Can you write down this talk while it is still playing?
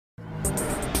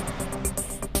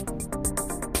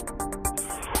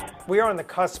We are on the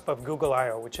cusp of Google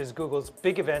I/O, which is Google's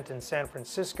big event in San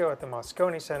Francisco at the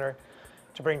Moscone Center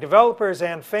to bring developers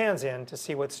and fans in to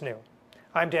see what's new.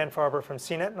 I'm Dan Farber from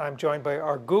CNET, and I'm joined by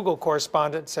our Google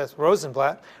correspondent, Seth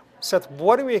Rosenblatt. Seth,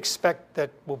 what do we expect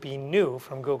that will be new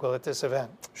from Google at this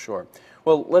event? Sure.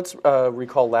 Well, let's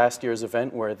recall last year's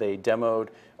event where they demoed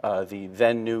the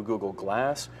then new Google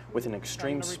Glass with an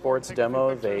extreme sports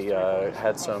demo. They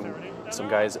had some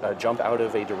guys jump out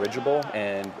of a dirigible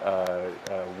and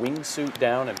wingsuit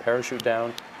down and parachute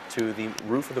down to the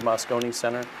roof of the Moscone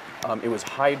Center. It was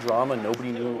high drama.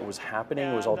 Nobody knew what was happening.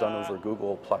 It was all done over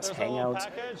Google Plus Hangouts.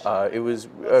 It was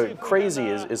crazy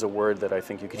is a word that I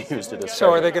think you could use to describe. So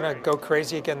are they going to go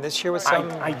crazy again this year with some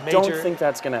I major... don't think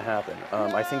that's going to happen.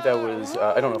 I think that was,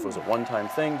 I don't know if it was a one-time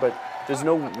thing, but there's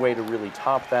no way to really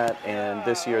top that, and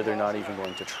this year they're not even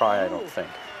going to try, I don't think.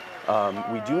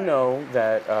 We do know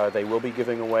that they will be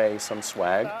giving away some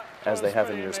swag, as they have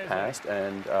in years past,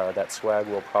 and that swag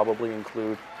will probably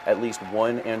include at least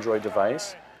one Android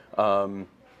device.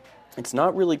 It's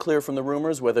not really clear from the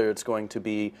rumors whether it's going to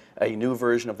be a new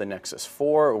version of the Nexus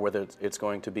 4 or whether it's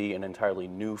going to be an entirely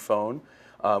new phone.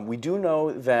 We do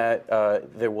know that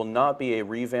there will not be a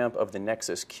revamp of the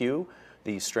Nexus Q,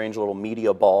 the strange little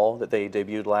media ball that they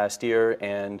debuted last year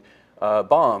and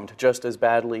bombed just as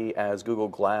badly as Google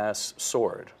Glass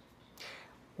soared.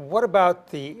 What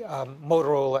about the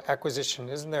Motorola acquisition?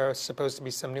 Isn't there supposed to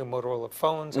be some new Motorola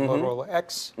phones, a Motorola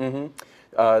X?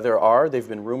 They've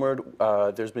been rumored.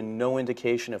 There's been no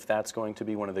indication if that's going to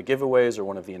be one of the giveaways or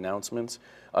one of the announcements.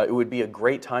 It would be a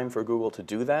great time for Google to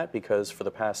do that because for the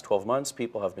past 12 months,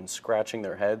 people have been scratching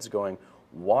their heads going,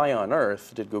 why on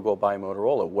earth did Google buy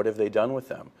Motorola? What have they done with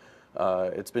them?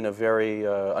 It's been a very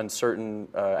uncertain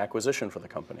acquisition for the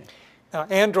company. Now,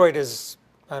 Android is,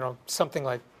 I don't know, something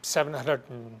like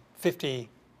 750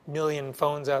 million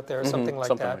phones out there, something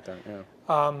like that.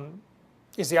 Yeah.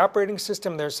 Is the operating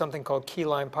system, there's something called Key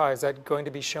Lime Pie, is that going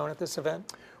to be shown at this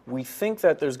event? We think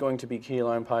that there's going to be Key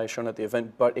Lime Pie shown at the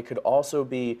event, but it could also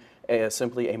be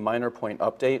simply a minor point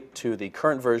update to the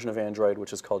current version of Android,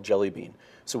 which is called Jelly Bean.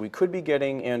 So we could be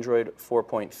getting Android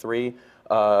 4.3,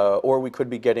 or we could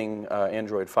be getting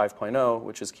Android 5.0,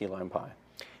 which is Key Lime Pie.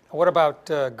 What about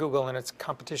Google and its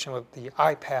competition with the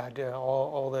iPad,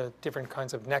 all the different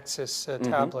kinds of Nexus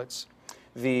tablets?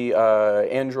 The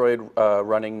Android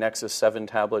running Nexus 7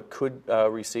 tablet could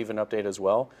receive an update as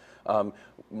well.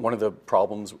 One of the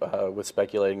problems with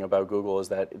speculating about Google is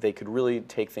that they could really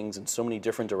take things in so many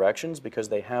different directions because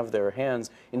they have their hands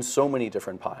in so many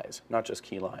different pies, not just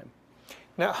key lime.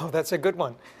 Now, that's a good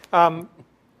one.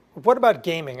 What about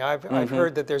gaming? I've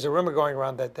heard that there's a rumor going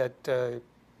around that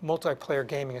multiplayer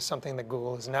gaming is something that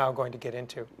Google is now going to get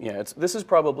into. Yeah, this is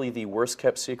probably the worst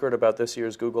kept secret about this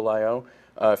year's Google I/O.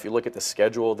 If you look at the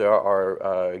schedule, there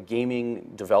are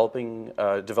gaming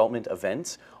development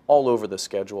events all over the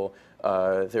schedule.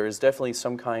 There is definitely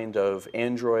some kind of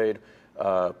Android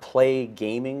play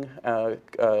gaming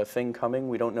thing coming.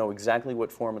 We don't know exactly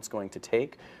what form it's going to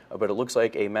take, but it looks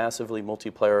like a massively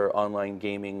multiplayer online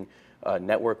gaming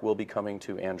network will be coming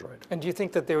to Android. And do you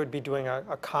think that they would be doing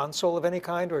a console of any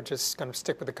kind, or just going to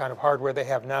stick with the kind of hardware they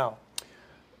have now?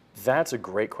 That's a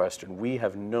great question. We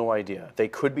have no idea. They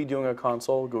could be doing a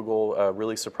console. Google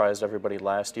really surprised everybody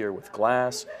last year with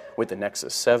Glass, with the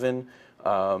Nexus 7,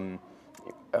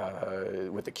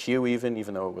 with the Q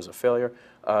even though it was a failure.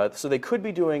 So they could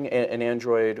be doing an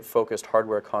Android-focused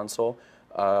hardware console.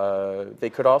 They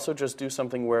could also just do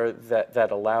something where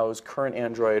that allows current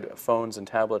Android phones and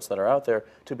tablets that are out there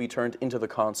to be turned into the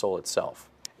console itself.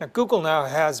 Now, Google Now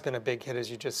has been a big hit, as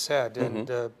you just said,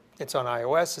 and it's on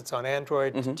iOS, it's on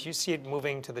Android. Do you see it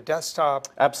moving to the desktop?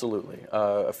 Absolutely.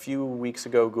 A few weeks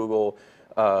ago, Google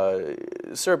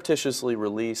surreptitiously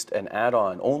released an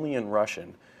add-on only in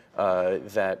Russian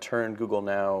that turned Google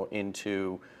Now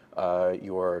into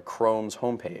your Chrome's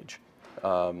homepage.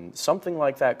 Something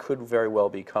like that could very well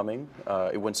be coming.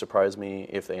 It wouldn't surprise me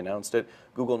if they announced it.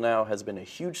 Google Now has been a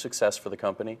huge success for the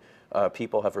company.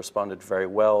 People have responded very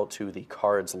well to the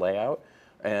cards layout,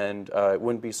 and it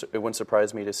wouldn't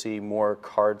surprise me to see more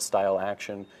card-style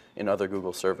action in other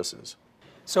Google services.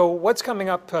 So what's coming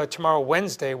up tomorrow,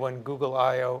 Wednesday, when Google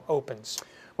I/O opens?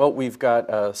 Well, we've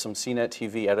got some CNET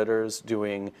TV editors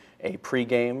doing a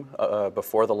pregame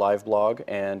before the live blog,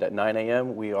 and at 9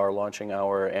 a.m. we are launching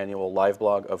our annual live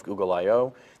blog of Google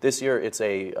I/O. This year it's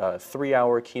a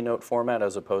 3-hour keynote format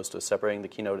as opposed to separating the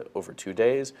keynote over 2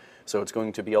 days, so it's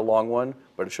going to be a long one,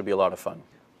 but it should be a lot of fun.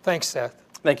 Thanks, Seth.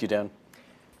 Thank you, Dan.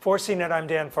 For CNET, I'm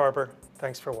Dan Farber.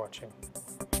 Thanks for watching.